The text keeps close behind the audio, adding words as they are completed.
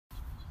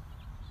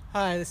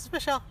Hi, this is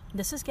Michelle.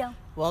 This is Gail.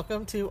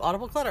 Welcome to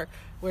Audible Clutter.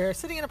 We're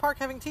sitting in a park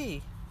having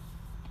tea.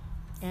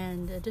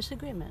 And a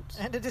disagreement.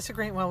 And a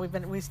disagreement. Well,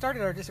 we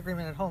started our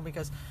disagreement at home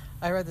because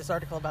I read this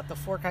article about the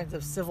 4 kinds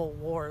of civil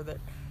war that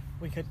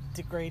we could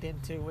degrade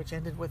into, which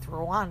ended with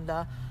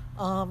Rwanda.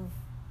 And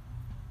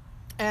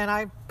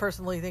I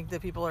personally think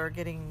that people are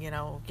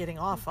getting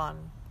off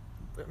on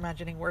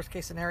imagining worst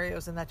case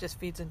scenarios, and that just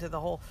feeds into the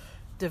whole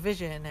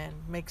division and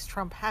makes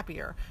Trump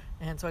happier.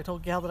 And so I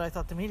told Gail that I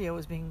thought the media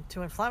was being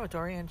too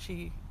inflammatory, and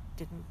she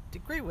didn't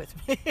agree with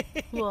me.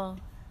 Well,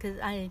 because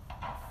I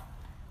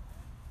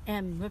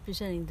am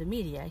representing the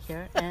media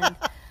here, and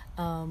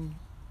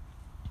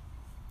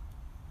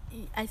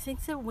I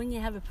think that when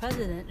you have a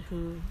president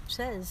who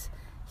says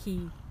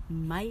he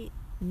might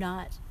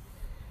not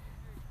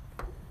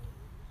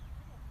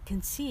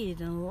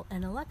concede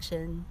an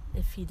election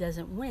if he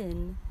doesn't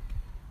win,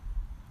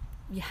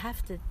 you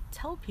have to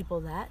tell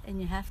people that,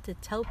 and you have to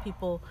tell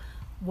people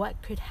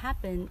what could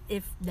happen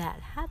if that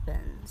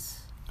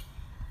happens.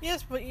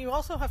 Yes, but you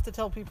also have to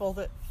tell people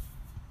that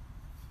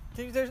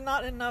there's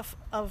not enough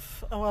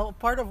of, well,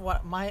 part of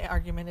what my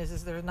argument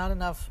is there's not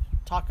enough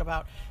talk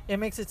about, it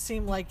makes it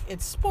seem like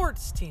it's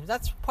sports teams.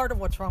 That's part of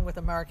what's wrong with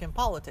American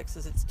politics,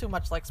 is it's too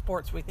much like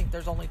sports. We think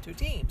there's only 2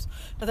 teams.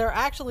 But there are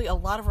actually a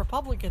lot of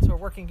Republicans who are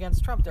working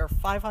against Trump. There are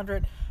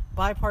 500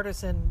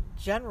 bipartisan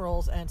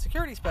generals and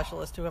security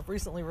specialists who have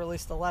recently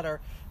released a letter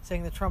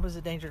saying that Trump is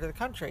a danger to the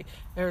country.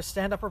 There's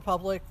Stand Up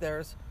Republic,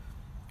 there's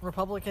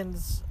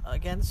Republicans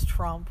against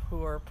Trump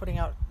who are putting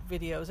out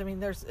videos. I mean,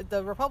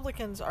 the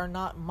Republicans are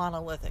not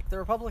monolithic. The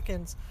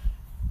Republicans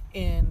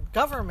in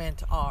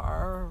government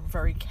are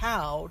very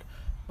cowed,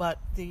 but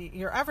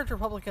your average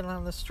Republican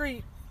on the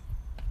street,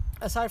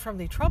 aside from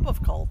the Trump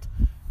of cult,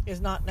 is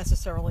not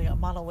necessarily a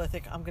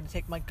monolithic, I'm going to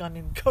take my gun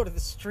and go to the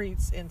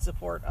streets in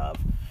support of.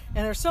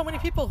 And there's so many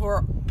people who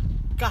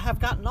have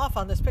gotten off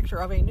on this picture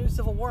of a new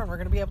civil war and we're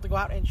going to be able to go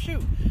out and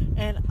shoot.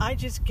 And I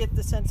just get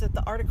the sense that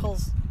the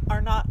articles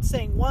are not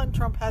saying, 1,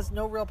 Trump has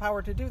no real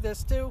power to do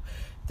this. 2,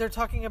 they're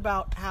talking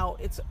about how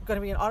it's going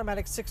to be an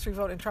automatic 6-3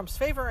 vote in Trump's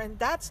favor, and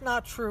that's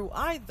not true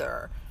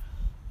either.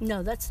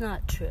 No, that's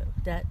not true.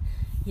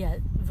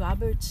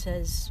 Roberts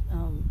has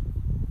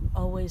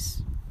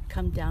always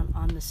come down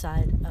on the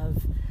side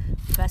of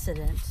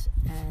precedent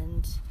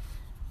and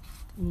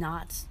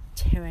not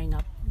tearing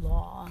up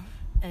law,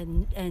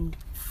 and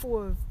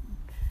for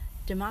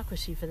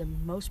democracy for the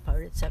most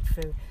part, except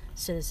for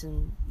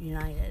Citizens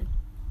United.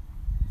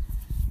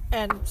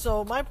 And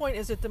so my point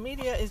is that the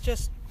media is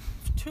just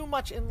too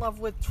much in love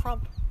with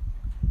Trump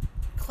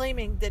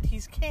claiming that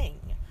he's king.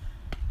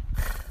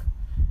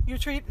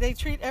 They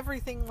treat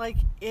everything like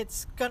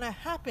it's gonna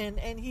happen,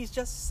 and he's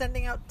just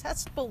sending out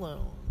test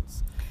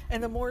balloons.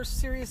 And the more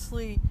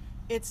seriously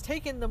it's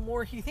taken, the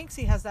more he thinks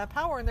he has that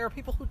power, and there are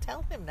people who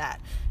tell him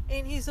that.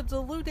 And he's a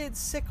deluded,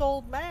 sick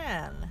old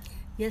man.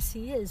 Yes,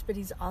 he is, but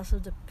he's also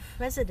the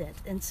president.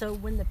 And so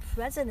when the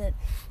president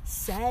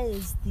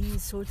says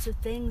these sorts of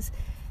things,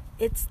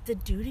 it's the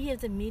duty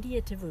of the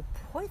media to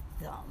report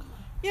them.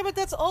 Yeah, but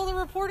that's all they're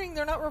reporting.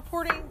 They're not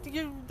reporting.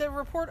 They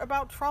report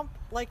about Trump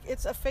like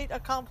it's a fait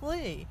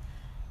accompli.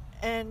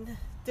 And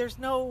there's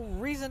no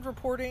reasoned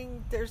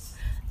reporting.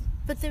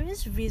 But there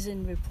is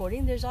reasoned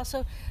reporting. There's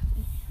also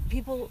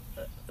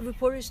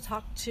reporters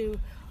talked to,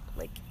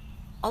 like,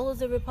 all of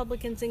the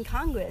Republicans in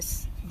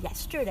Congress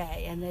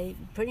yesterday, and they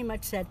pretty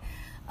much said,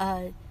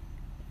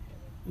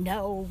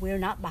 no, we're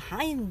not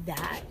behind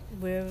that.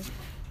 We're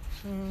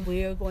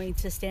going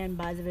to stand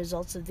by the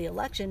results of the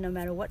election no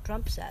matter what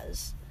Trump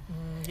says.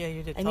 Yeah,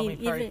 you did tell me,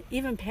 Perry.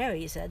 Even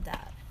Perry said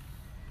that.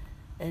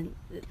 And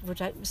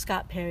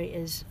Scott Perry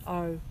is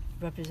our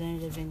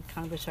representative in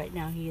Congress right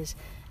now. He is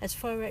as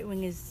far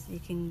right-wing as you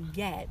can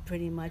get,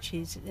 pretty much.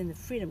 He's in the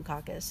Freedom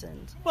Caucus.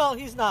 Well,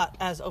 he's not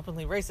as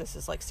openly racist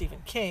as like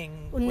Stephen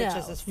King, which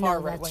is as far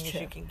right-wing as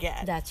you can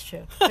get. That's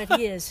true. But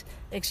he is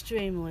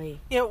extremely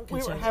conservative.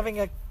 We were having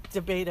a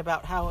debate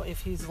about how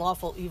if he's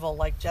lawful evil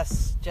like Jeff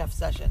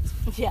Sessions.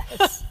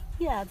 Yes.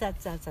 Yeah,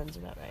 that sounds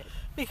about right.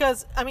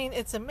 Because, I mean,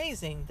 it's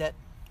amazing that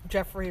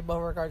Jeffrey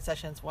Beauregard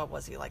Sessions, what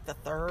was he, like the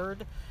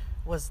 3rd?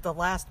 Was the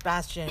last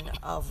bastion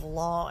of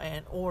law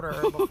and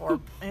order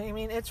before. I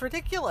mean, it's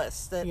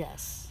ridiculous that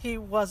he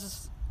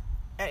was,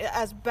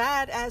 as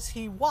bad as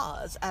he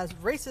was, as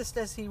racist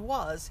as he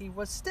was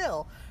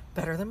still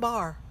better than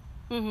Barr.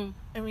 Mm-hmm.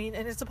 I mean,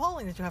 and it's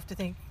appalling that you have to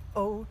think,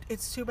 oh,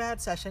 it's too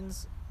bad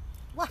Sessions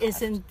left.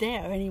 Isn't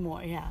there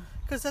anymore, yeah.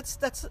 Because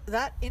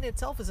that in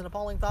itself is an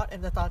appalling thought,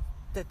 and the thought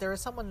that there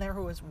is someone there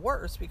who is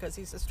worse because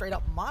he's a straight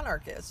up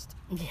monarchist.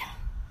 Yeah.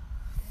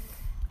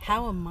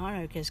 How a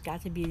monarch has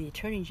got to be the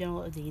Attorney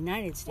General of the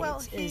United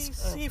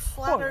States he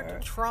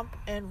flattered Trump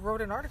and wrote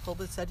an article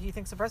that said he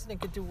thinks the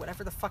president could do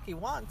whatever the fuck he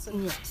wants.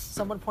 And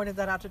someone pointed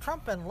that out to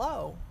Trump, and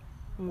lo,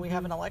 we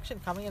have an election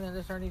coming and an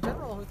Attorney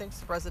General who thinks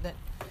the president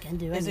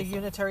is a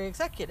unitary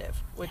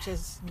executive, which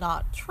is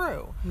not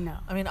true. No.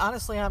 I mean,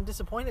 honestly, I'm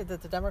disappointed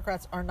that the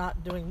Democrats are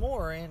not doing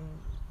more in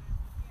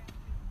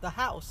the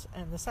House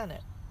and the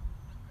Senate.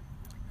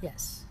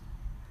 Yes.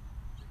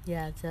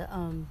 Yeah,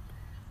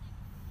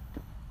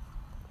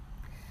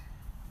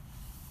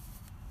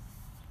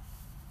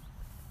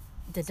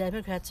 the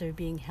Democrats are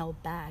being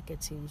held back,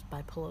 it seems,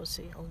 by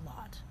Pelosi a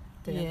lot.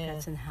 The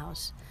Democrats in the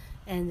House.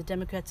 And the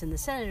Democrats in the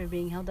Senate are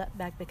being held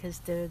back because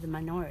they're the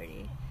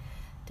minority.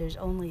 There's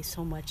only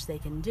so much they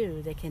can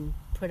do. They can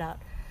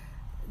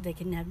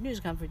have news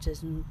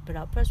conferences and put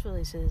out press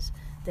releases.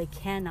 They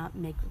cannot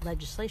make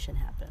legislation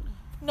happen.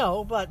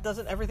 No, but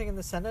doesn't everything in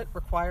the Senate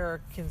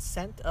require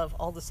consent of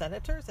all the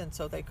senators? And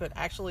so they could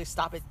actually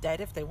stop it dead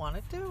if they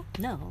wanted to?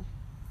 No.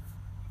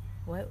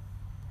 What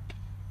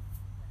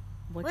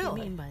Really? do you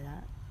mean by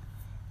that?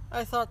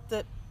 I thought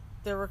that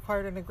there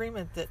required an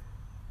agreement that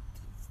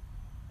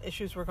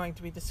issues were going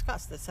to be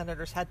discussed. The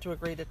senators had to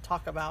agree to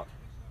talk about.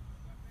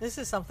 This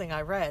is something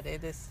I read.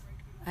 It is.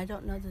 I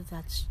don't know that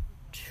that's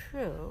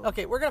true.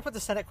 Okay, we're going to put the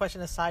Senate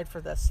question aside for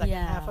the second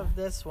Yeah. half of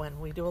this when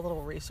we do a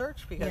little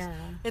research, because Yeah.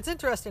 it's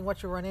interesting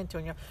what you run into.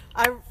 And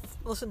I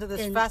listened to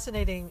this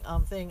fascinating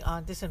thing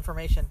on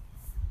disinformation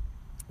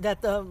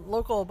that the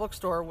local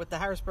bookstore with the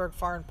Harrisburg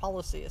Foreign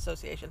Policy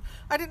Association.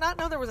 I did not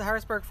know there was a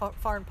Harrisburg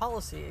Foreign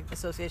Policy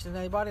Association.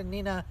 They brought in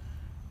Nina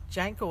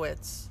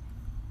Jankowicz,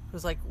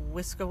 who's like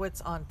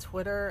Wiskowitz on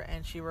Twitter,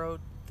 and she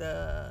wrote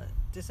the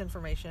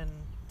disinformation,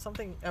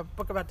 a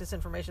book about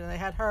disinformation, and they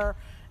had her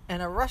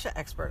and a Russia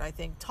expert, I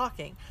think,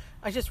 talking.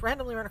 I just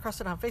randomly ran across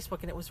it on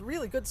Facebook, and it was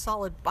really good,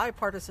 solid,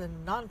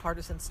 bipartisan,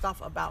 nonpartisan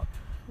stuff about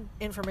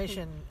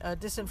information,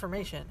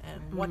 disinformation,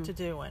 and what to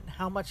do, and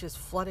how much is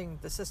flooding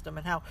the system,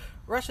 and how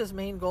Russia's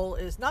main goal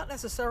is not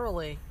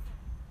necessarily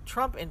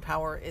Trump in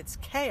power, it's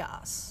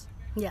chaos.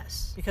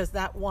 Yes. Because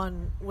that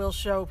one will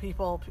show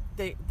people,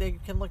 they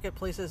can look at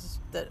places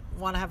that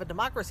want to have a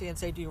democracy and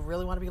say, do you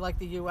really want to be like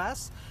the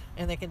U.S.?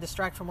 And they can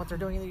distract from what they're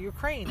doing in the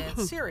Ukraine and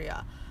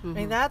Syria. I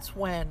mean, that's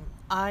when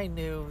I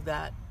knew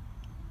that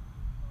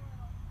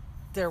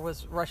there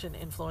was Russian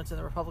influence in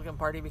the Republican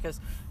Party, because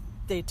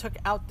they took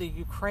out the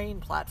Ukraine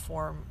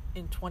platform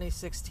in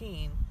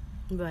 2016.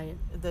 Right.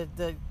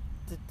 The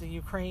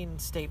Ukraine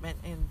statement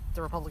in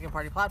the Republican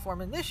Party platform,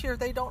 and this year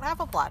they don't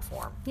have a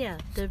platform. Yeah,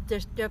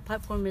 their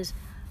platform is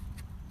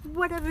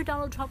whatever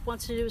Donald Trump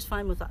wants to do is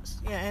fine with us.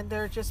 Yeah, and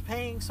they're just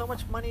paying so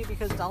much money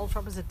because Donald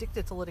Trump is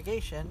addicted to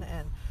litigation,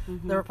 and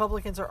the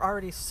Republicans are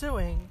already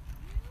suing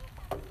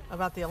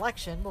about the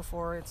election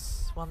before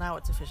now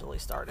it's officially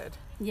started.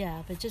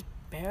 Yeah, but just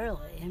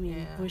barely. I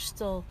mean, we're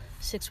still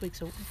 6 weeks,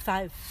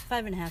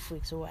 5.5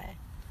 weeks away.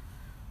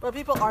 But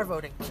people are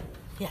voting.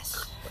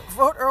 Yes.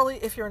 Vote early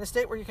if you're in a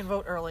state where you can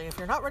vote early. If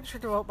you're not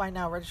registered to vote by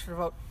now, register to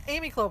vote.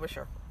 Amy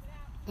Klobuchar.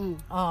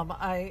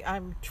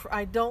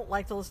 I don't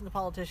like to listen to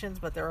politicians,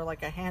 but there are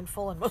like a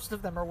handful, and most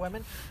of them are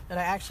women, that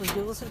I actually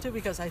do listen to,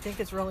 because I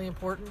think it's really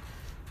important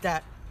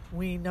that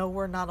we know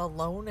we're not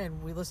alone,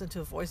 and we listen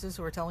to voices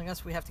who are telling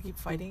us we have to keep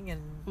fighting,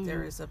 and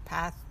there is a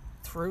path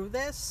through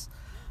this.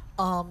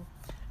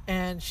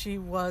 And she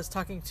was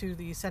talking to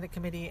the Senate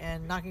committee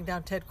and knocking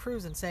down Ted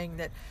Cruz and saying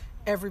that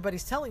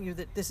everybody's telling you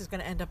that this is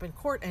going to end up in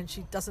court, and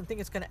she doesn't think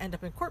it's going to end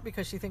up in court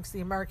because she thinks the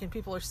American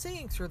people are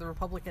seeing through the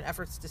Republican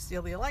efforts to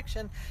steal the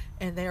election,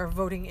 and they are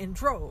voting in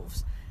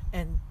droves,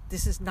 and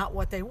this is not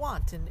what they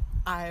want. And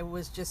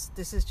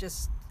this is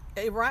just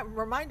a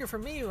reminder for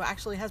me, who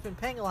actually has been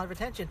paying a lot of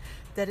attention,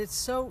 that it's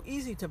so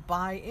easy to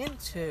buy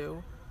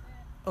into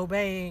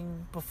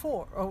obeying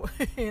before,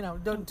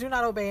 do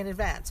not obey in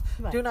advance.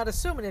 Right. Do not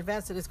assume in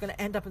advance that it's going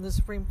to end up in the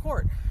Supreme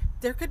Court.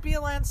 There could be a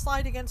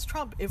landslide against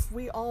Trump if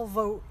we all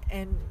vote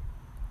and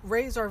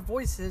raise our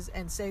voices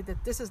and say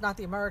that this is not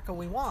the America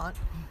we want.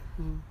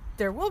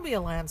 There will be a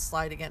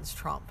landslide against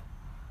Trump.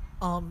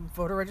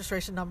 Voter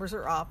registration numbers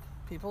are up.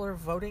 People are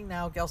voting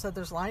now. Gail said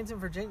there's lines in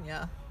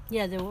Virginia.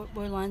 Yeah, there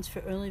were lines for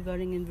early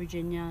voting in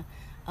Virginia.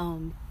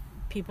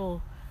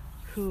 People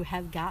who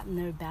have gotten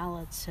their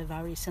ballots have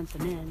already sent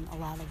them in, a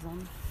lot of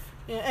them.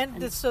 Yeah,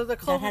 and so that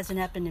hasn't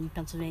happened in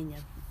Pennsylvania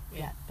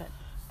yet,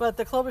 But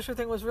the Klobuchar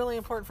thing was really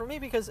important for me,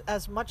 because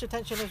as much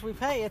attention as we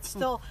pay, it's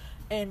still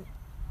an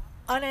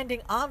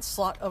unending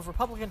onslaught of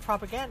Republican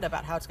propaganda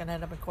about how it's going to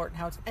end up in court,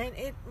 and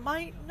it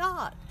might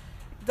not.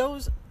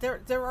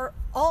 There are,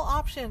 all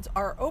options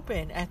are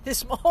open at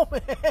this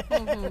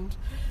moment.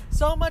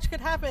 So much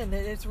could happen.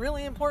 It's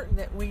really important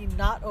that we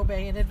not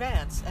obey in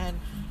advance. And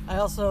I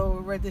also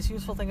read this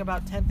useful thing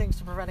about 10 things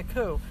to prevent a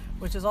coup,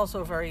 which is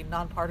also very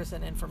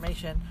nonpartisan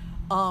information.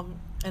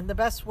 And the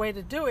best way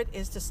to do it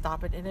is to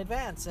stop it in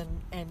advance.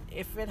 And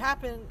if it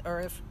happened,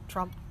 or if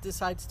Trump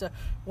decides to,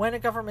 when a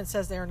government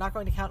says they are not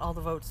going to count all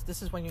the votes,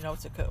 this is when you know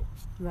it's a coup.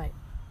 Right.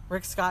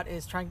 Rick Scott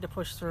is trying to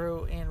push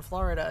through in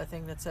Florida a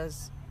thing that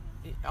says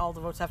all the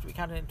votes have to be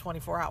counted in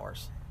 24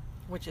 hours,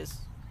 which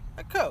is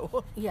a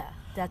coup. Yeah,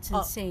 that's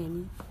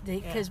insane.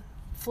 Because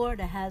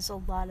Florida had a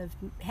lot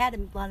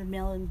of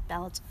mail-in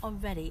ballots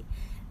already,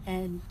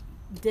 and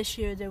this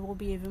year there will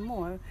be even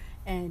more.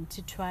 And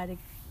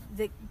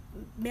the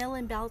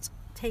mail-in ballots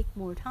take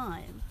more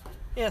time.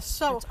 Yes,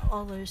 so that's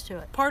all there is to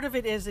it. Part of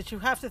it is that you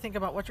have to think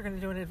about what you're going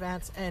to do in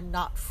advance and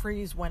not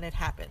freeze when it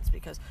happens,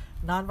 because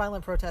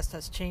nonviolent protest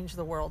has changed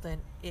the world,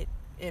 and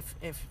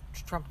if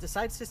Trump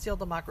decides to steal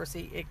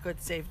democracy, it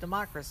could save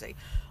democracy.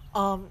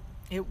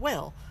 It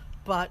will.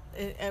 But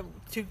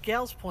to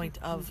Gail's point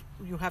of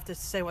you have to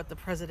say what the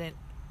president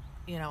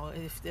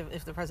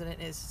if the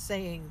president is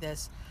saying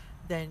this,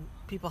 then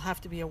people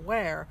have to be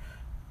aware.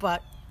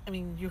 But I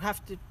mean,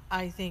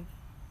 I think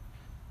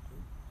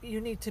you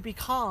need to be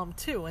calm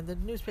too, and the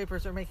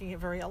newspapers are making it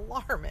very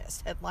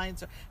alarmist.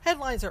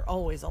 Headlines are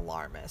always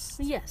alarmist.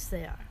 Yes,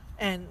 they are.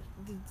 And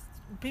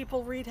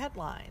people read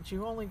headlines.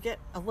 You only get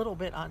a little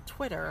bit on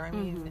Twitter. I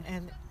mean,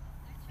 and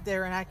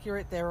they're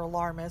inaccurate, they're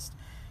alarmist,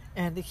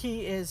 and the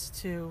key is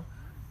to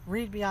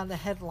read beyond the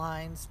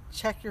headlines,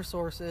 check your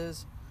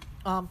sources.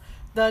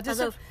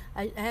 Although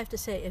I have to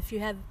say,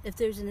 if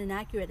there's an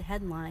inaccurate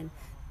headline,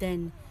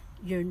 then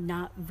you're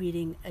not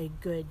reading a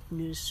good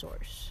news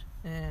source.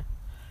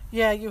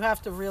 Yeah, you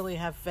have to really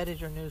have vetted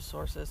your news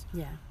sources.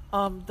 Yeah.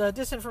 The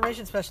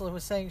disinformation specialist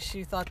was saying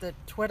she thought that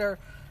Twitter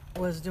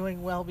was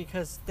doing well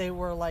because they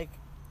were like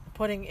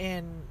putting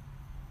in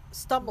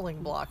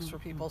stumbling blocks for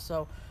people.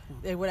 So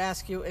they would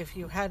ask you if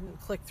you hadn't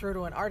clicked through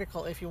to an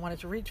article, if you wanted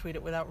to retweet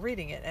it without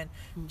reading it. And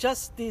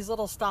just these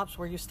little stops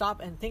where you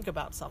stop and think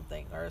about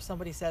something, or if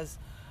somebody says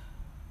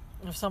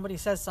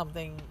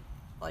something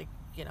like,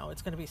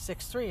 it's going to be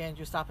 6-3, and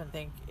you stop and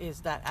think,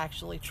 is that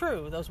actually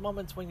true? Those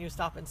moments when you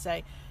stop and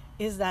say,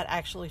 is that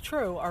actually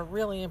true, are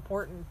really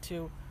important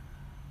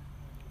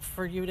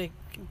for you to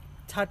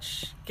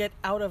get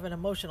out of an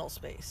emotional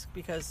space,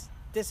 because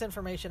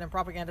disinformation and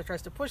propaganda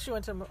tries to push you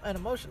into an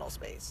emotional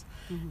space.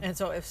 And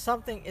so if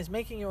something is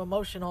making you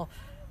emotional,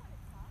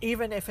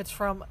 even if it's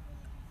from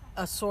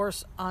a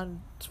source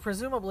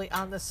presumably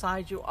on the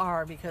side you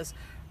are, because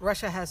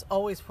Russia has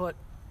always put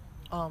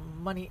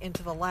money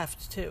into the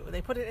left too.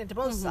 They put it into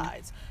both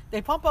sides. They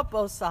pump up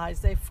both sides.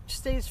 They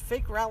stage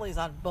fake rallies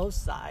on both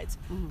sides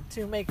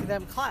to make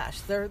them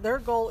clash. Their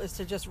goal is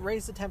to just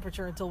raise the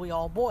temperature until we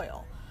all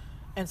boil.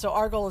 And so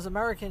our goal as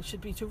Americans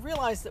should be to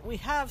realize that we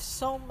have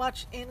so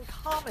much in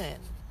common.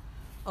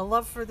 A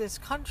love for this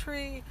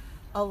country,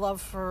 a love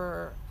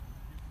for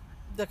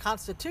the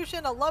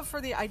Constitution, a love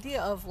for the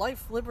idea of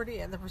life, liberty,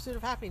 and the pursuit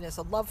of happiness,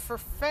 a love for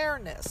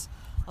fairness,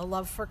 a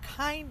love for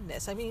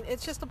kindness. I mean,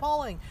 it's just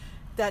appalling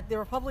that the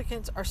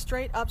Republicans are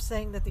straight up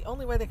saying that the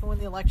only way they can win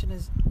the election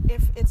is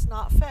if it's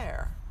not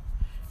fair.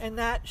 And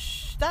that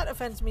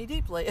offends me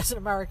deeply as an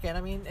American.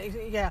 I mean,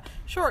 yeah,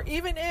 sure,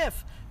 even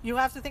if you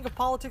have to think of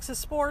politics as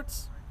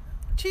sports,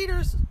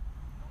 cheaters,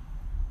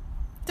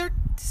 they're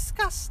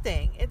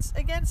disgusting. It's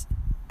against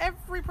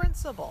every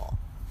principle.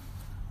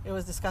 It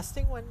was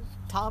disgusting when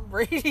Tom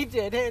Brady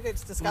did it.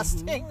 It's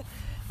disgusting.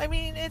 I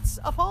mean, it's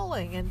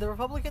appalling. And the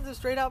Republicans are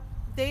straight up,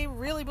 they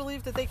really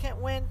believe that they can't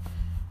win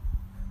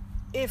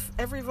if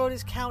every vote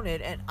is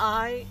counted. And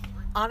I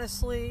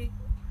honestly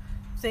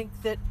think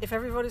that if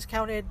every vote is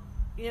counted,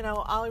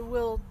 I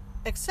will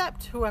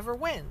accept whoever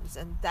wins.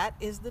 And that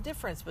is the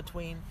difference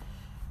between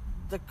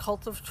the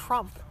cult of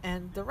Trump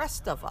and the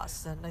rest of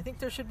us. And I think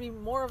there should be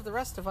more of the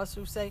rest of us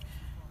who say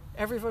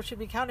every vote should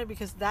be counted,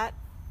 because that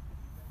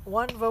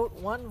one vote,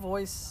 one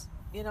voice,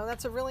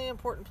 that's a really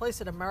important place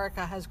that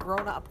America has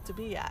grown up to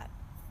be at.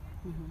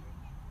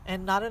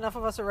 And not enough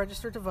of us are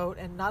registered to vote,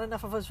 and not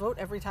enough of us vote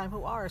every time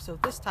who are. So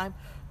this time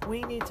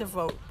we need to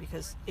vote,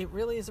 because it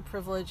really is a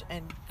privilege,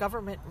 and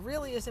government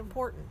really is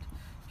important.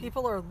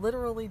 People are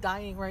literally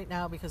dying right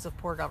now because of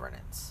poor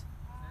governance.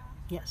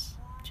 Yes,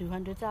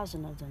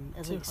 200,000 of them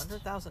at least.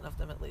 200,000 of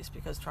them at least,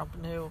 because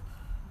Trump knew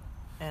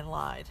and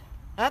lied.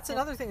 That's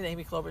another thing that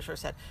Amy Klobuchar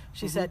said.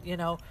 She said,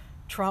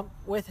 Trump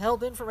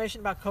withheld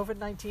information about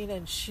COVID-19,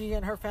 and she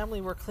and her family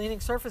were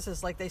cleaning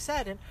surfaces like they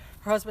said, and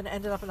her husband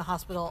ended up in the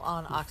hospital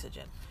on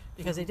oxygen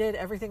because they did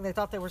everything they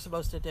thought they were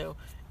supposed to do,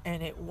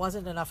 and it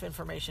wasn't enough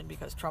information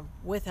because Trump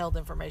withheld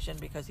information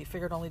because he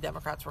figured only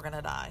Democrats were going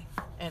to die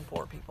and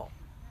poor people.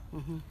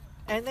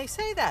 And they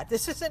say that.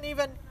 This isn't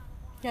even...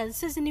 Yeah,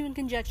 this isn't even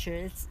conjecture.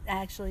 It's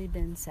actually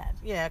been said.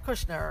 Yeah,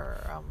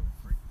 Kushner.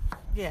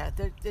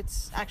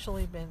 It's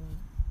actually been...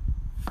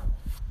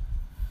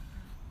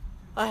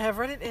 I have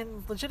read it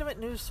in legitimate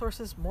news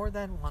sources more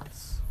than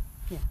once.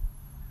 Yeah.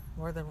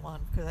 More than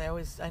one,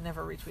 because I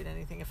never retweet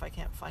anything if I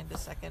can't find a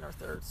second or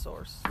third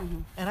source.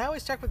 And I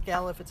always check with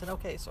Gal if it's an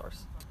okay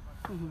source.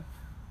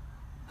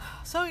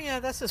 So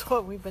yeah, this is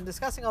what we've been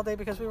discussing all day,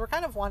 because we were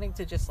kind of wanting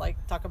to just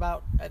talk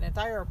about an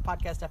entire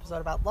podcast episode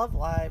about Love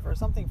Live or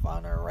something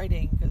fun, or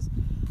writing, because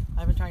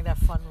I've been trying to have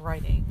fun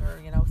writing,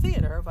 or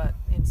theater, but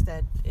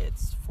instead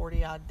it's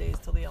 40 odd days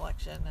till the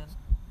election, and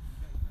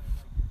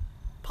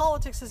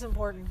politics is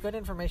important, good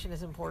information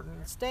is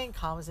important, staying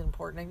calm is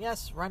important, and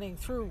yes, running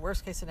through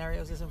worst case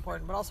scenarios is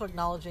important, but also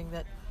acknowledging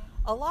that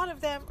a lot of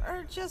them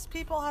are just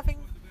people having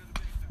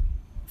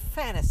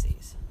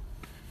fantasies.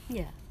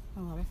 Yeah,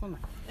 a lot of them are.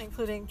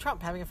 Including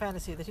Trump having a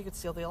fantasy that he could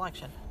steal the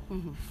election.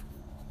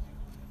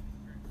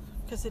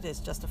 Because it is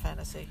just a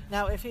fantasy.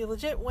 Now, if he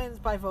legit wins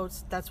by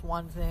votes, that's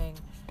one thing.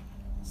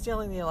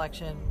 Stealing the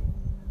election,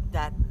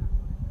 that's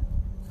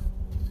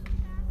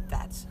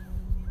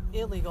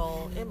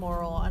illegal,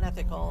 immoral,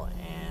 unethical,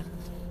 and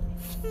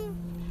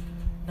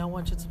no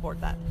one should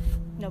support that.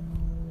 Nope.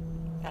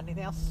 Got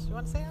anything else you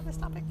want to say on this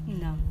topic?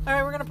 No. All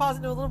right, we're going to pause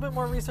and do a little bit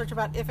more research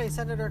about if a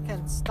senator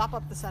can stop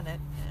up the Senate,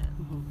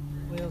 and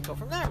we'll go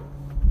from there.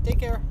 Take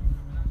care.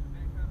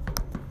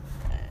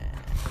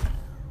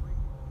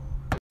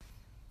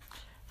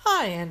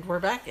 Hi, and we're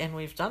back, and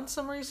we've done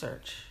some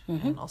research,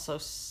 and also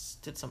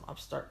did some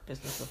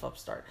business of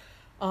Upstart.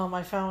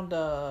 I found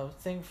a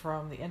thing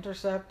from The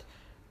Intercept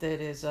that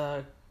is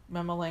a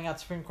memo laying out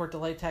Supreme Court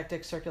delay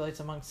tactics circulates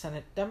among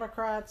Senate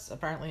Democrats,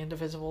 apparently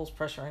indivisibles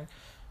pressuring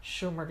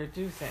Schumer to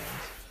do things.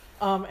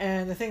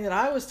 And the thing that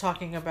I was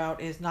talking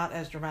about is not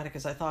as dramatic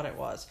as I thought it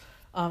was.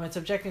 It's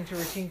objecting to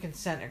routine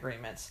consent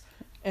agreements.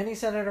 Any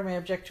senator may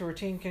object to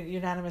routine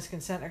unanimous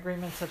consent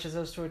agreements, such as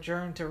those to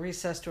adjourn, to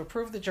recess, to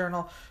approve the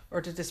journal, or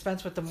to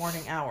dispense with the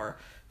morning hour.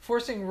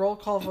 Forcing roll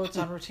call votes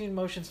on routine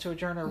motions to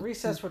adjourn or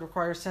recess would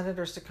require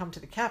senators to come to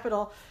the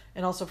Capitol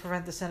and also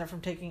prevent the Senate from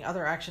taking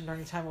other action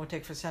during the time it would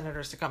take for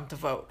senators to come to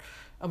vote.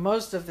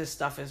 Most of this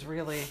stuff is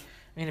really...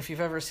 I mean, if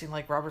you've ever seen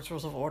like Robert's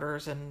Rules of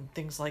Orders and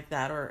things like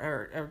that,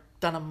 or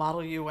done a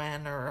model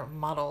UN or a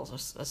model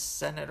a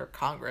Senate or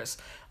Congress,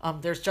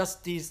 there's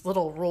just these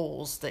little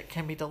rules that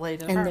can be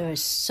delayed. And there are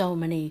so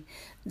many,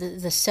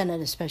 the Senate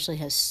especially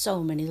has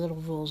so many little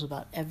rules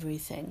about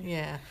everything.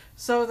 Yeah.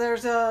 So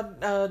there's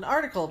an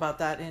article about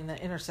that in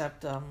The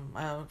Intercept.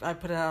 I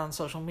put it out on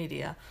social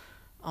media.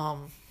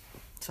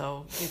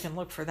 So you can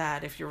look for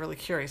that if you're really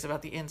curious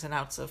about the ins and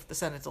outs of the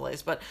Senate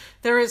delays. But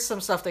there is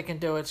some stuff they can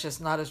do. It's just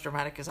not as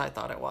dramatic as I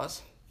thought it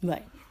was.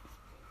 Right.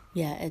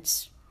 Yeah,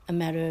 it's a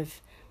matter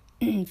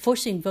of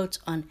forcing votes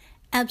on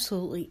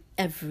absolutely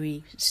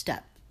every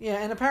step. Yeah,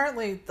 and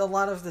apparently a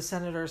lot of the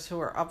senators who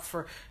are up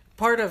for...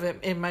 Part of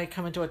it might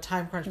come into a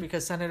time crunch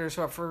because senators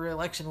who are up for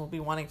re-election will be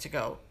wanting to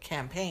go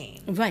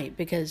campaign. Right,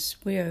 because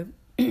we are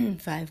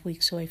 5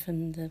 weeks away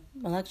from the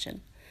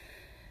election.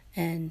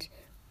 And...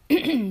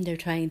 they're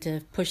trying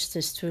to push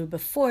this through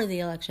before the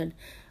election,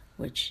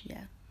 which,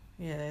 yeah.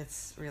 Yeah,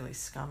 it's really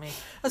scummy.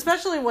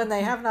 Especially when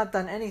they have not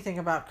done anything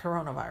about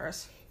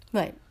coronavirus.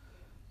 Right.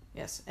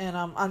 Yes, and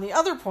on the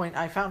other point,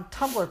 I found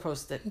Tumblr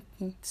posts that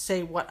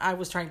say what I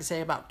was trying to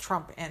say about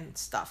Trump and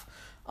stuff.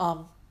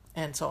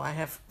 And so I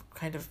have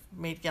kind of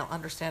made Gail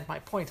understand my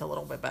point a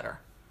little bit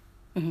better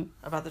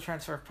about the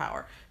transfer of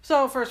power.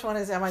 So first one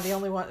is, am I the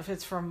only one? If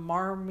it's from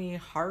Marmy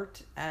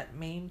Hart at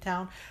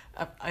Maintown,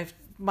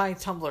 my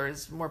Tumblr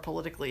is more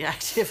politically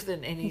active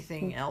than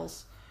anything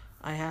else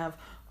I have.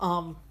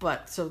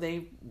 But so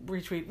they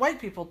retweet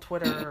white people,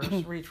 Twitter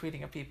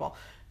retweeting of people.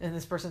 And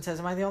this person says,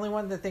 am I the only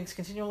one that thinks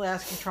continually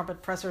asking Trump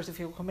at pressers if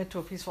he will commit to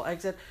a peaceful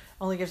exit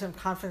only gives him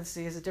confidence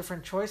he has a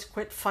different choice?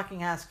 Quit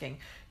fucking asking.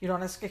 You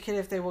don't ask a kid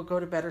if they will go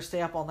to bed or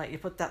stay up all night. You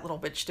put that little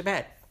bitch to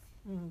bed.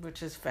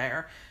 Which is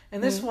fair.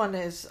 And this one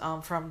is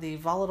from the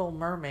Volatile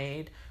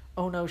Mermaid.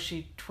 Oh no,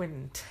 she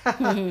twined.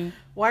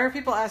 Why are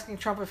people asking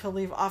Trump if he'll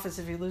leave office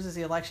if he loses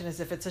the election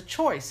as if it's a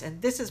choice?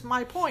 And this is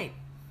my point.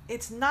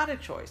 It's not a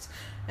choice.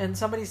 And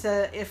somebody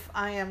said, if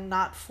I am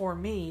not for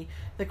me,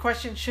 the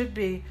question should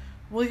be,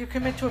 will you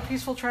commit to a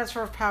peaceful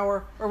transfer of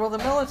power, or will the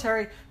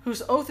military,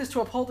 whose oath is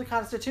to uphold the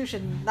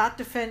Constitution, not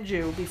defend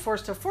you, be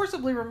forced to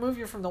forcibly remove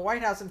you from the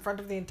White House in front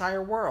of the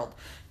entire world?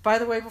 By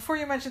the way, before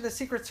you mention the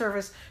Secret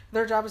Service,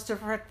 their job is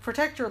to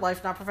protect your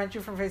life, not prevent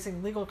you from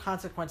facing legal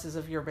consequences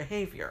of your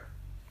behavior.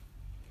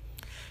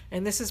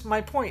 And this is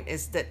my point,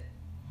 is that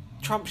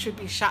Trump should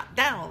be shot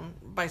down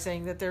by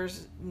saying that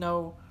there's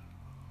no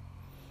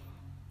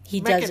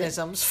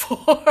mechanisms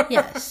for...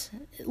 Yes.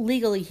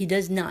 Legally, he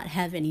does not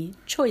have any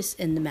choice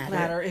in the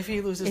matter. If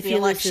he loses the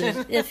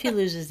election. If he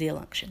loses the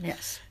election,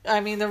 yes.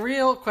 I mean, the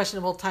real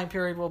questionable time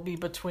period will be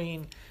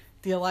between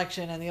the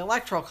election and the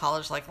Electoral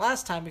College, like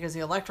last time, because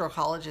the Electoral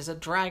College is a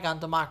drag on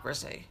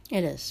democracy.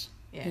 It is.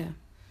 Yeah.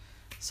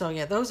 So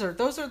yeah, those are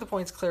the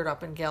points cleared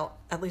up, and Gail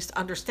at least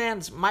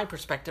understands my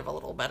perspective a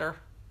little better.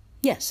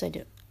 Yes, I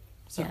do.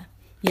 So.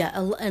 Yeah,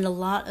 and a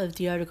lot of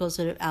the articles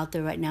that are out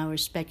there right now are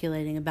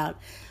speculating about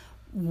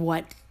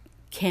what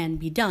can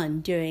be done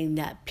during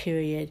that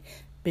period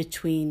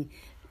between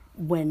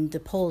when the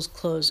polls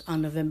close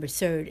on November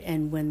 3rd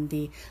and when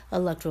the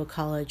Electoral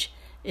College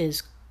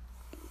is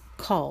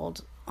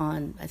called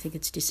on, I think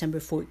it's December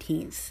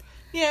 14th.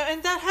 Yeah,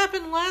 and that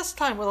happened last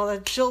time with all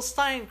that Jill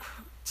Stein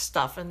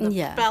stuff and the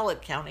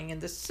ballot counting and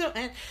this,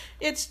 and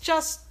it's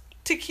just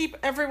to keep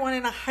everyone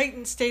in a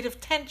heightened state of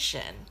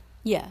tension.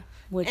 Yeah,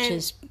 which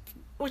is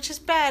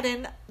bad,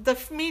 and the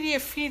media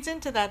feeds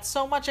into that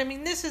so much. I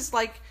mean, this is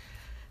like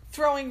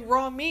throwing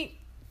raw meat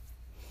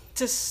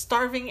to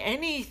starving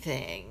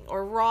anything,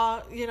 or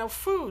raw,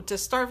 food to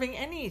starving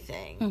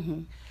anything.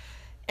 Mm-hmm.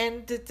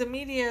 And the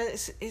media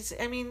is,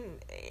 I mean,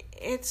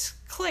 it's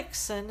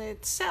clicks and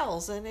it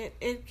sells, and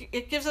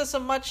it gives us a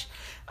much...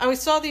 I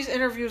saw these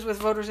interviews with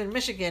voters in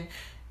Michigan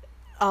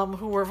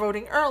who were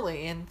voting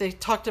early, and they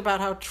talked about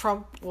how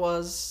Trump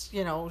was,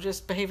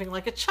 just behaving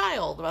like a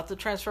child about the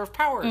transfer of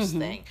powers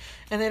thing.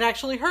 And they'd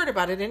actually heard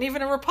about it. And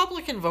even a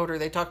Republican voter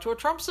they talked to, a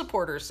Trump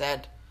supporter,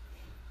 said...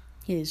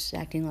 He's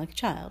acting like a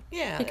child.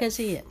 Yeah. Because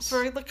he is.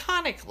 Very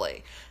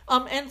laconically.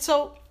 And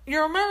so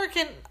your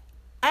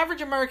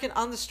average American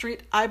on the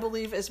street, I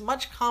believe, is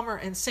much calmer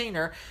and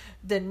saner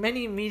than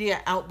many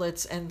media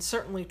outlets, and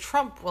certainly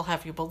Trump will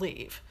have you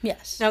believe.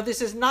 Yes. Now,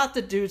 this is not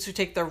the dudes who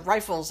take their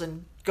rifles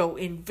and go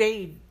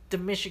invade the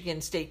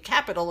Michigan state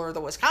capitol or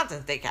the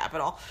Wisconsin state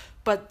capitol,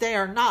 but they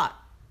are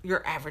not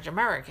your average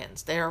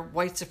Americans. They are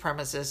white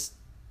supremacist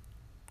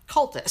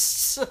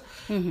cultists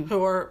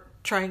who are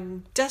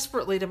trying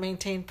desperately to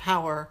maintain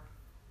power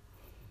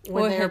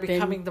when they are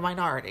becoming the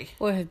minority.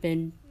 Or have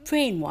been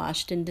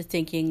brainwashed into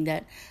thinking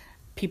that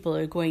people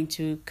are going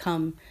to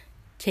come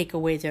take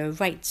away their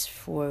rights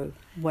for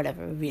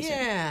whatever reason.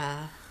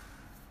 Yeah.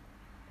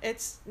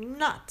 It's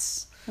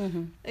nuts.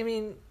 I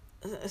mean,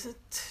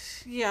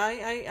 yeah,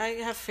 I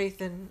have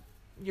faith in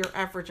your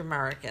average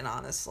American,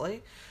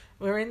 honestly.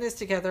 We're in this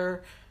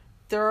together.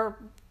 There are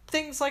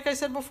things, like I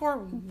said before,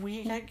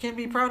 we can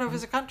be proud of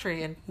as a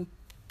country, and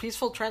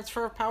peaceful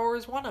transfer of power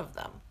is one of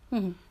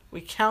them.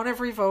 We count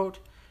every vote,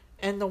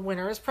 and the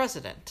winner is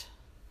president.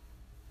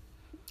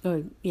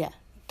 Or, yeah,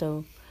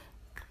 though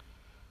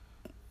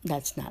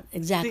that's not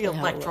exactly the how it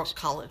Electoral works.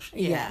 College.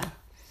 Yeah.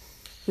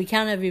 We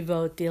count every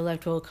vote, the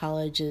Electoral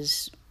College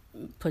is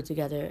put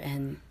together,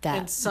 and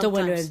the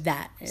winner of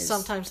that is...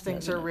 Sometimes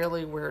things are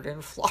really weird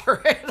in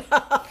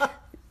Florida.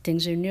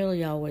 Things are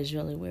nearly always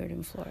really weird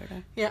in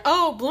Florida. Yeah.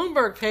 Oh,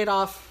 Bloomberg paid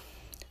off...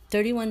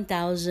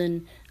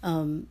 31,000...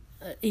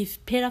 he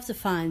paid off the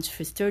fines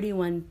for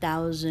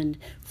 31,000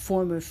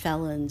 former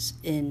felons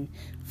in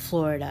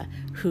Florida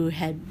who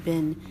had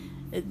been...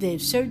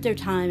 They've served their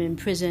time in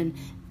prison,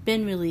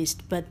 been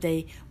released, but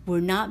they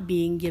were not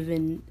being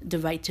given the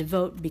right to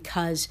vote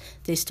because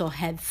they still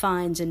had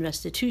fines and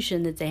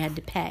restitution that they had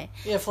to pay.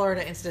 Yeah,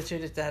 Florida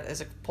instituted that as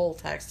a poll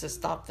tax to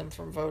stop them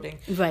from voting.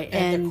 Right.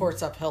 And the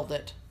courts upheld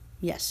it.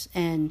 Yes.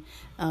 And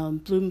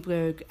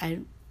Bloomberg,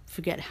 I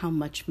forget how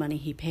much money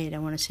he paid. I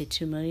want to say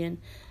 $2 million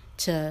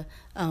to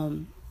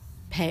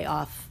pay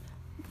off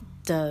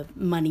the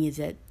money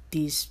that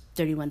these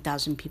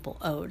 31,000 people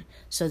owed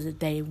so that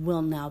they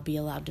will now be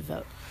allowed to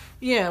vote.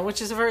 Yeah,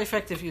 which is a very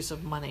effective use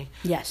of money.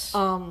 Yes.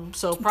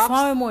 So props...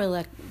 Far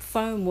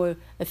more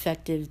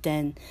effective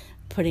than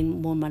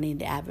putting more money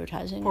into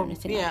advertising or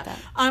anything like that.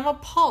 I'm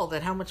appalled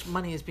at how much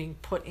money is being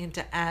put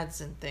into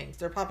ads and things.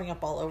 They're popping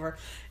up all over.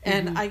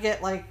 And I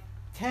get like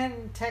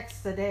 10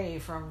 texts a day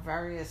from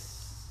various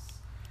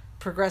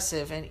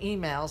progressive and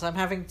emails. I'm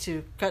having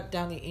to cut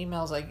down the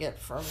emails I get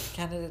from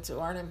candidates who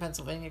aren't in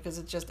Pennsylvania because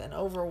it's just an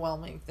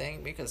overwhelming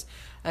thing because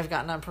I've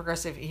gotten on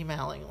progressive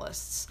emailing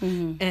lists.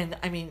 And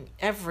I mean,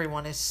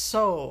 everyone is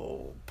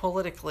so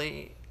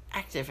politically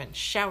active and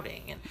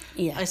shouting.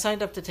 And I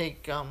signed up to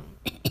take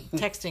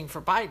texting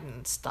for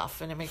Biden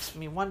stuff, and it makes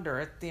me wonder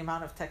at the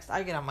amount of text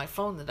I get on my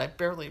phone that I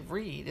barely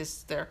read.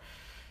 Is it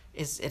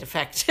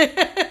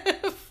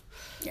effective?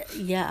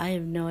 Yeah, I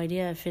have no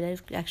idea if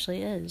it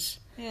actually is.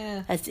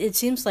 Yeah. It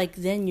seems like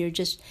then you're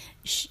just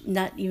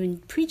not even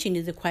preaching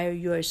to the choir,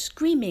 you're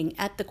screaming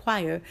at the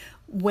choir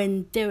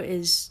when there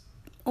is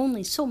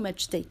only so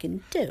much they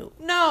can do.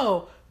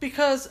 No,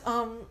 because,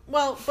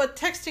 but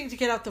texting to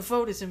get out the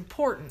vote is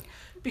important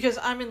because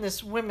I'm in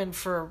this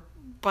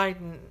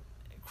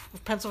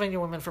Pennsylvania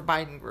Women for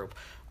Biden group.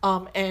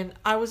 And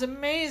I was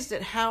amazed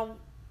at how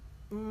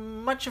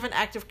much of an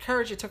act of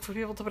courage it took for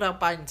people to put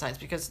out Biden signs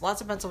because lots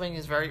of Pennsylvania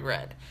is very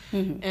red.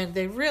 And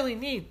they really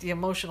need the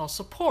emotional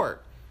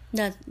support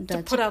to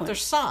put out their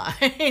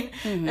sign.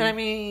 And I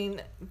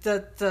mean,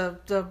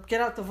 the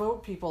get out the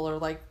vote people are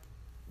like,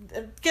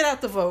 get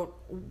out the vote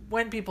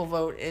when people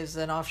vote is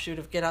an offshoot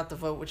of get out the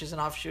vote, which is an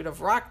offshoot of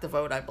rock the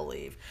vote, I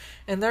believe.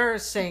 And they're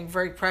saying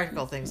very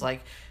practical things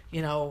like,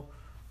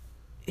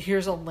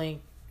 here's a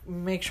link,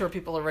 make sure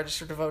people are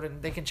registered to vote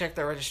and they can check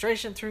their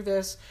registration through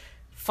this.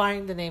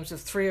 Find the names of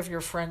 3 of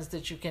your friends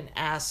that you can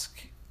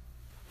ask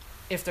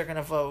if they're going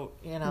to vote,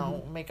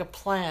 make a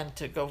plan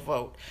to go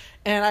vote.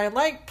 And I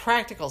like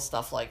practical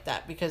stuff like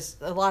that because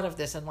a lot of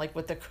this, and like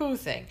with the coup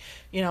thing,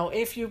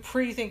 if you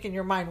pre-think in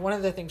your mind, one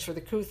of the things for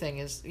the coup thing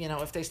is,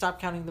 if they stop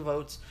counting the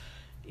votes,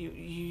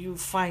 you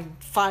find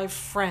 5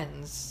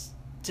 friends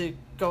to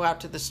go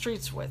out to the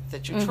streets with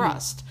that you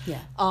trust. Yeah.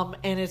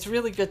 And it's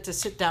really good to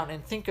sit down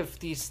and think of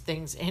these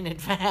things in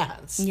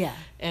advance. Yeah.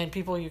 And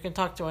people you can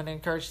talk to and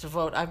encourage to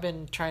vote. I've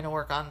been trying to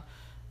work on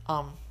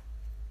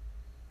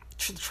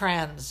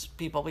trans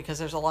people because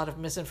there's a lot of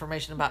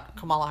misinformation about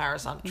Kamala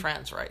Harris on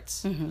trans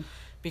rights.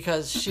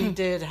 Because she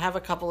did have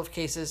a couple of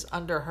cases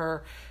under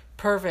her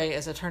purvey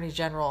as Attorney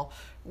General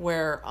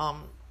where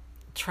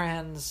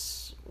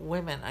trans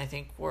women, I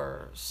think,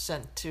 were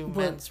sent to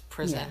men's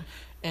prison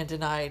and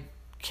denied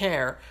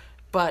care,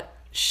 but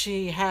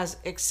she has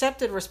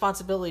accepted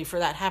responsibility for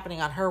that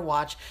happening on her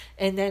watch,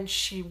 and then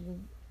she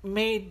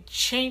made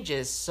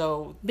changes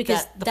so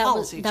because that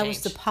was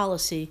the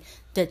policy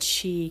that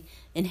she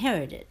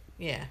inherited.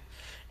 Yeah,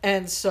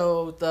 and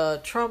so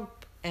the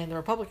Trump and the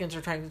Republicans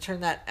are trying to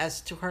turn that as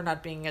to her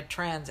not being a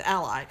trans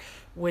ally,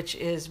 which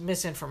is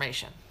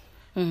misinformation.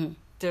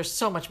 There's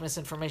so much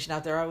misinformation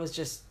out there.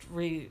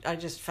 I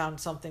just found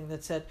something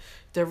that said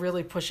they're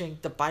really pushing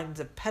the Biden's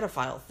a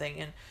pedophile thing,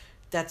 and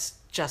that's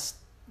just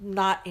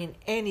not in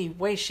any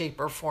way, shape,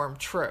 or form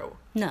true.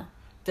 No.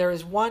 There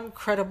is one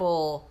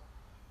credible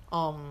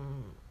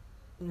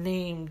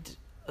named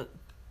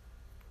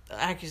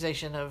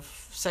accusation of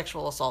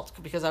sexual assault,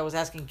 because I was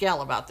asking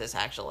Gail about this,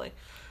 actually.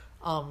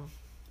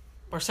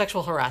 or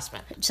sexual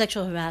harassment.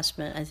 Sexual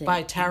harassment, I think.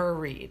 By Tara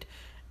Reid.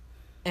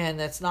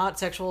 And it's not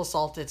sexual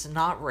assault, it's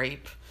not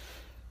rape.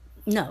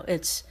 No,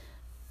 it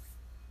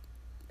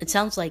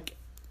sounds like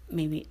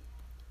maybe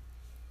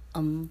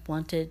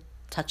unwanted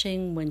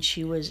touching when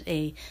she was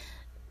a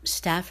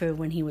staffer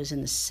when he was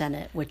in the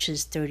Senate, which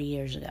is 30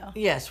 years ago.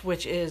 Yes,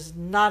 which is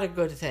not a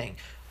good thing.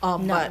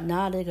 But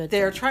not a good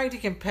they're thing. trying to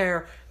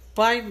compare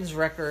Biden's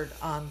record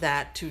on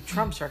that to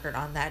Trump's record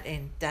on that,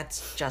 and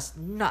that's just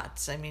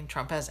nuts. I mean,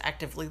 Trump has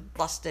actively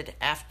lusted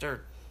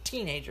after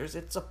teenagers.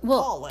 It's appalling.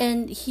 Well,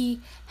 and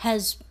he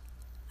has,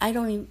 I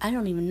don't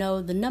even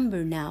know the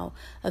number now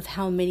of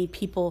how many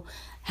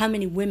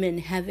women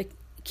have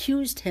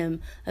accused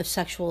him of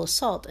sexual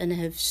assault and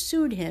have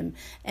sued him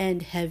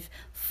and have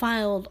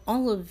filed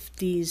all of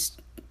these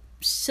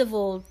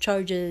civil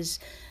charges.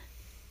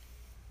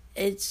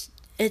 It's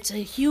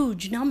a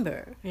huge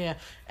number. Yeah.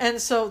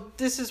 And so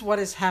this is what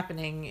is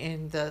happening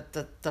in the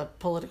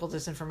political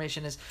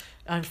disinformation is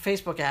on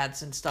Facebook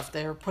ads and stuff.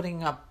 They're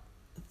putting up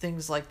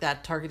things like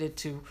that targeted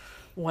to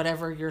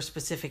whatever your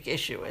specific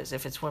issue is.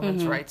 If it's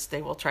women's rights,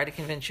 they will try to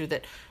convince you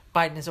that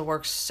Biden is a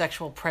worse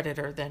sexual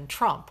predator than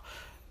Trump.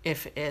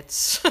 If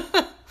it's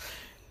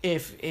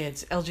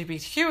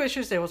LGBTQ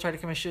issues, they will try to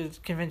convince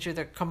you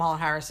that Kamala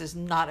Harris is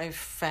not a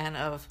fan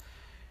of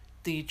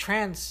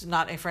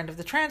not a friend of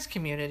the trans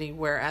community,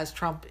 whereas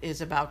Trump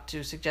is about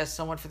to suggest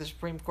someone for the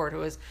Supreme Court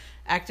who is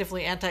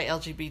actively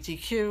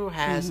anti-LGBTQ,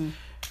 has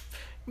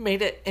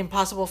made it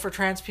impossible for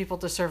trans people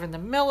to serve in the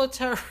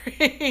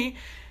military.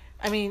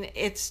 I mean,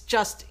 it's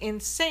just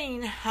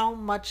insane how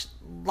much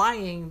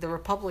lying the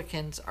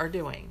Republicans are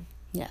doing.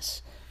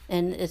 Yes.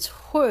 And it's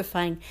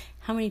horrifying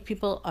how many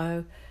people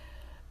are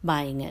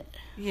buying it.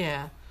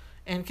 Yeah.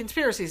 And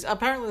conspiracies.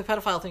 Apparently the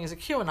pedophile thing is a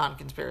QAnon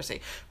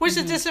conspiracy, which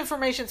the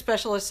disinformation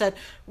specialist said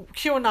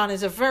QAnon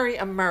is a very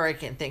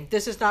American thing.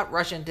 This is not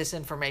Russian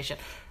disinformation.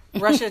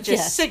 Russia just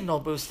Yes. signal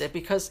boosted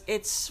because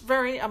it's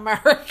very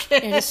American.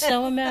 It is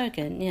so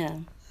American, yeah.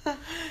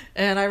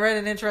 And I read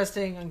an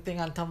interesting thing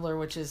on Tumblr,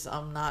 which is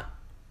not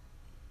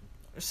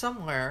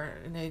somewhere,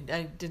 and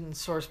I didn't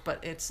source,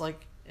 but it's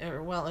like,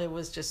 well, it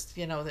was just,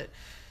 that,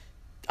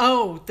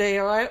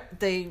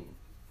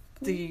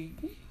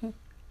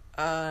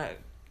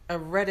 a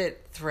Reddit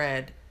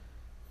thread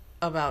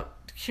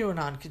about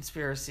QAnon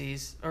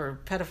conspiracies or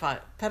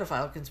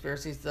pedophile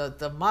conspiracies,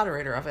 the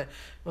moderator of it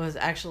was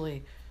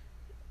actually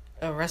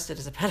arrested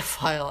as a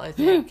pedophile, I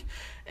think.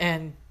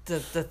 And the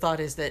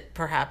thought is that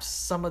perhaps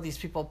some of these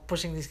people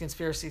pushing these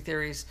conspiracy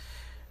theories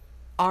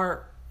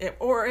or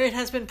it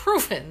has been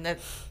proven that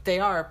they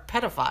are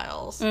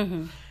pedophiles.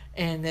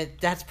 And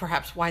that's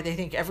perhaps why they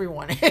think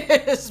everyone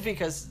is,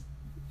 because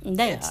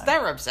it's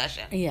their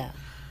obsession. Yeah.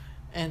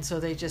 And so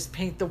they just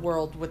paint the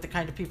world with the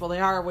kind of people they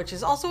are, which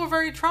is also a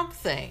very Trump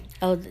thing.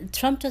 Oh,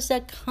 Trump does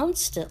that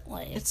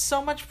constantly. It's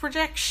so much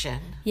projection.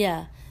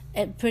 Yeah.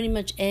 And pretty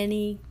much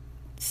any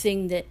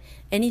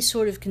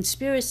sort of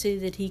conspiracy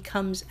that he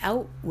comes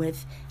out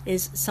with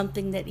is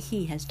something that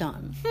he has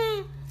done.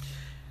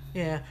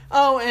 Yeah.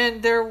 Oh,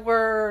 and there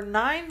were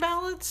 9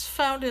 ballots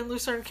found in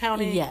Lucerne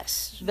County.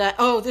 Yes.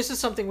 This is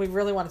something we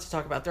really wanted to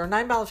talk about. There are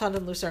 9 ballots found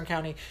in Lucerne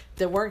County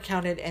that weren't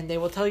counted, and they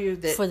will tell you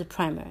that For the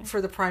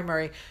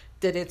primary.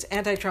 That it's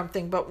anti-Trump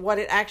thing. But what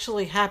it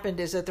actually happened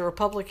is that the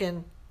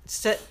Republican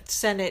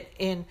Senate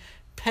in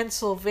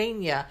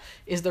Pennsylvania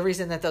is the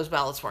reason that those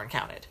ballots weren't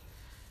counted.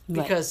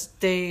 Because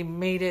they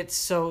made it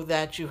so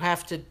that you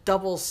have to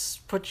double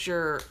put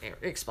your...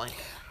 Explain.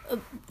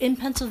 In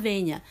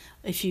Pennsylvania,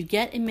 if you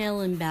get a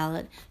mail-in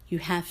ballot, you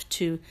have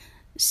to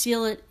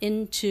seal it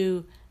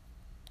into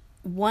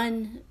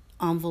one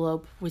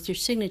envelope with your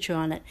signature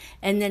on it,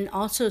 and then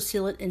also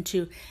seal it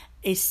into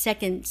a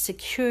second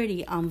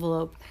security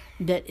envelope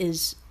that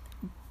is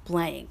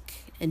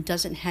blank and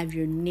doesn't have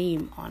your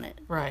name on it,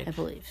 right? I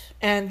believe.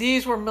 And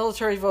these were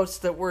military votes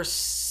that were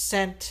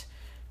sent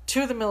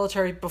to the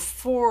military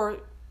before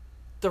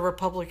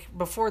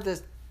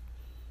the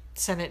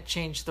Senate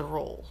changed the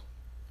roll.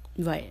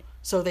 Right.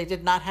 So they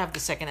did not have the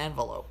second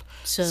envelope.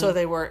 So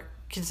they were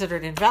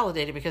considered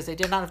invalidated because they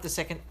did not have the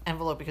second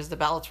envelope because the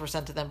ballots were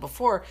sent to them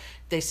before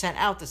they sent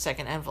out the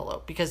second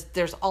envelope, because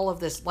there's all of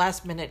this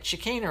last minute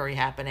chicanery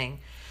happening.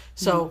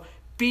 So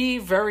be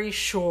very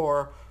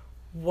sure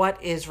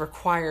what is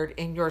required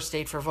in your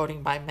state for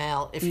voting by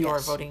mail if you are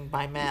voting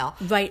by mail.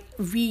 Right.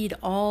 Read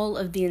all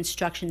of the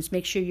instructions.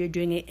 Make sure you're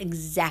doing it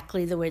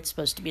exactly the way it's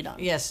supposed to be done.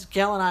 Yes,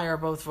 Gail and I are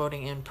both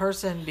voting in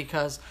person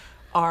because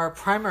our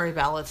primary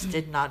ballots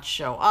did not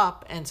show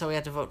up, and so we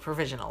had to vote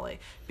provisionally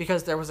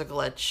because there was a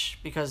glitch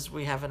because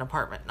we have an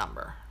apartment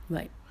number.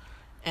 Right.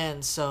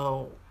 And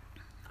so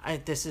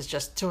this is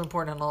just too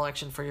important an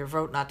election for your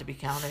vote not to be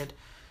counted.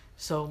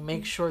 So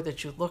make sure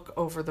that you look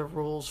over the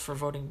rules for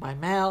voting by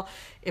mail.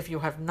 If you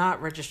have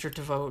not registered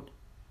to vote,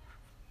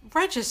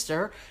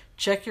 register.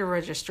 Check your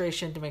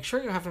registration to make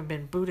sure you haven't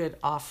been booted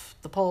off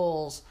the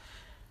polls.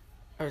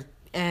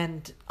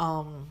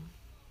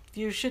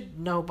 You should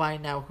know by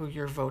now who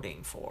you're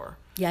voting for.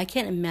 Yeah, I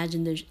can't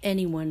imagine there's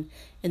anyone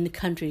in the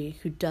country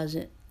who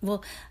doesn't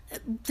Well,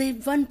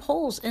 they've run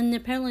polls, and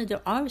apparently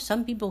there are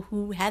some people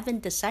who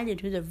haven't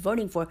decided who they're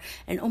voting for.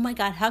 And oh my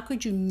God, how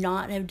could you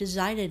not have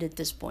decided at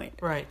this point?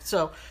 Right.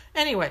 So,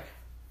 anyway,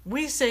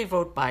 we say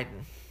vote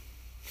Biden.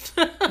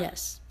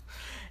 Yes.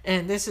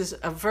 And this is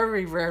a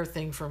very rare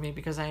thing for me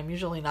because I am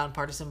usually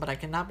nonpartisan, but I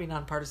cannot be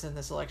nonpartisan in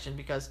this election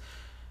because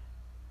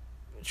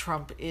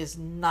Trump is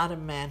not a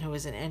man who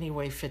is in any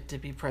way fit to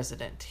be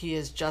president. He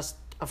is just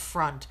a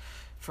front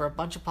for a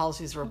bunch of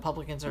policies the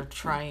Republicans are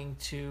trying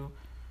to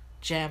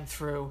jam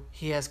through.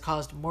 He has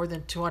caused more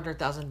than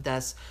 200,000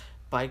 deaths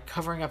by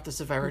covering up the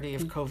severity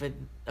of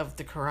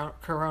the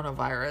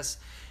coronavirus.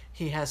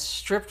 He has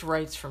stripped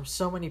rights from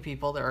so many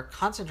people. There are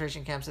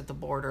concentration camps at the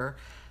border.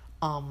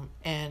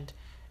 And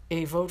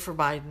a vote for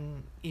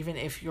Biden, even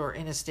if you're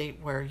in a state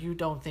where you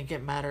don't think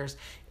it matters,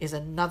 is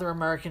another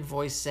American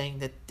voice saying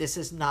that this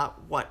is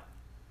not what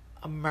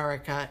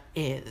America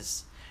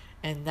is.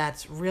 And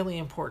that's really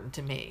important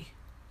to me.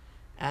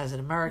 As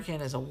an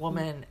American, as a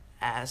woman,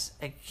 as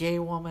a gay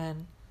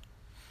woman,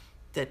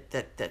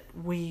 that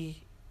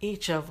we,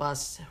 each of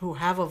us who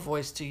have a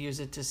voice to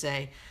use it to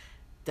say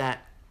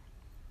that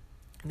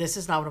this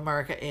is not what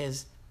America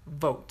is,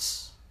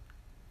 votes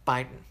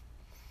Biden.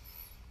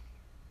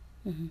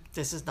 Mm-hmm.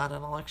 This is not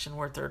an election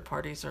where third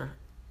parties are...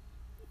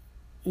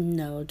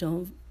 No,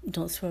 don't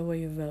throw away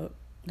your vote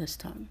this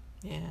time.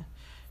 Yeah.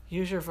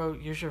 Use your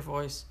vote, use your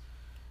voice.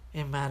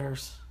 It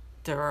matters.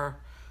 There are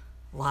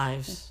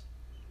lives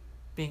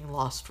being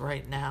lost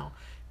right now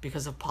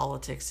because of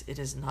politics. It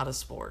is not a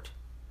sport.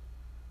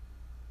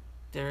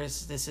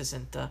 This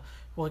isn't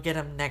we'll get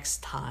them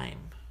next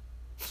time.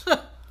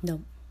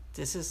 No.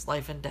 This is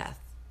life and death.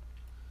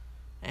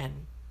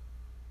 And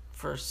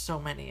for so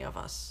many of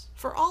us,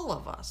 for all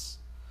of us.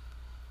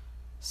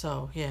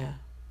 So, yeah,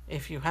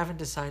 if you haven't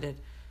decided,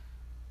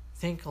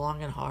 think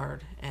long and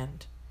hard.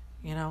 And,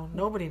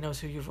 nobody knows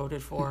who you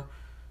voted for.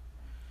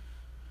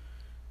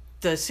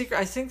 I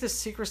think the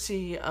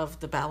secrecy of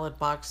the ballot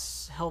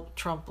box helped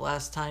Trump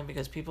last time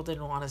because people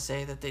didn't want to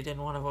say that they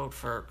didn't want to vote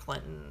for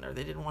Clinton or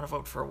they didn't want to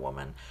vote for a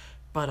woman.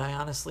 But I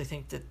honestly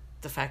think that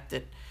the fact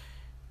that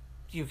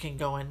you can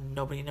go and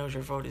nobody knows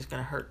your vote is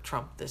going to hurt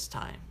Trump this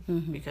time.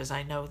 Mm-hmm. Because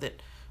I know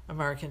that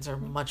Americans are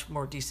much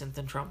more decent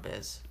than Trump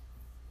is.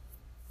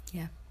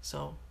 Yeah.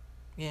 So,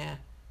 yeah,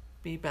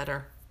 be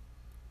better.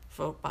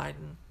 Vote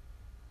Biden.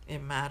 It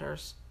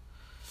matters.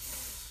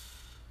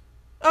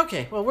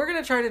 Okay, well, we're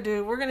going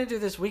to do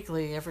this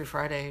weekly every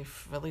Friday,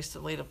 at least to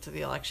lead up to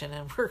the election,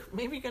 and we're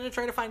maybe going to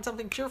try to find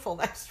something cheerful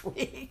next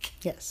week.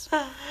 Yes.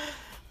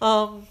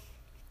 So,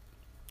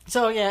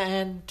 yeah,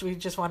 and we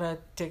just want to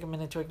take a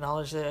minute to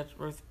acknowledge that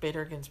Ruth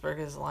Bader Ginsburg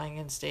is lying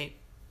in state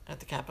at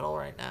the Capitol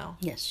right now.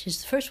 Yes,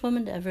 she's the first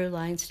woman to ever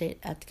lie in state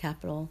at the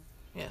Capitol.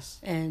 Yes.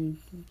 And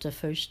the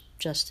first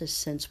justice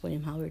since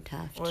William Howard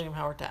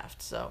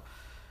Taft. So,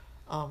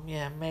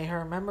 yeah, may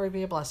her memory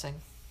be a blessing.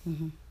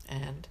 Mm-hmm.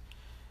 And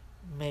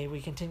may we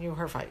continue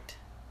her fight.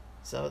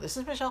 So, this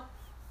is Michelle.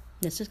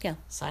 This is Gail.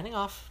 Signing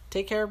off.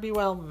 Take care, be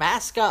well,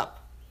 mask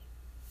up.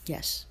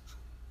 Yes.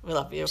 We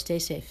love you. Stay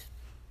safe.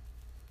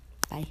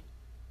 Bye.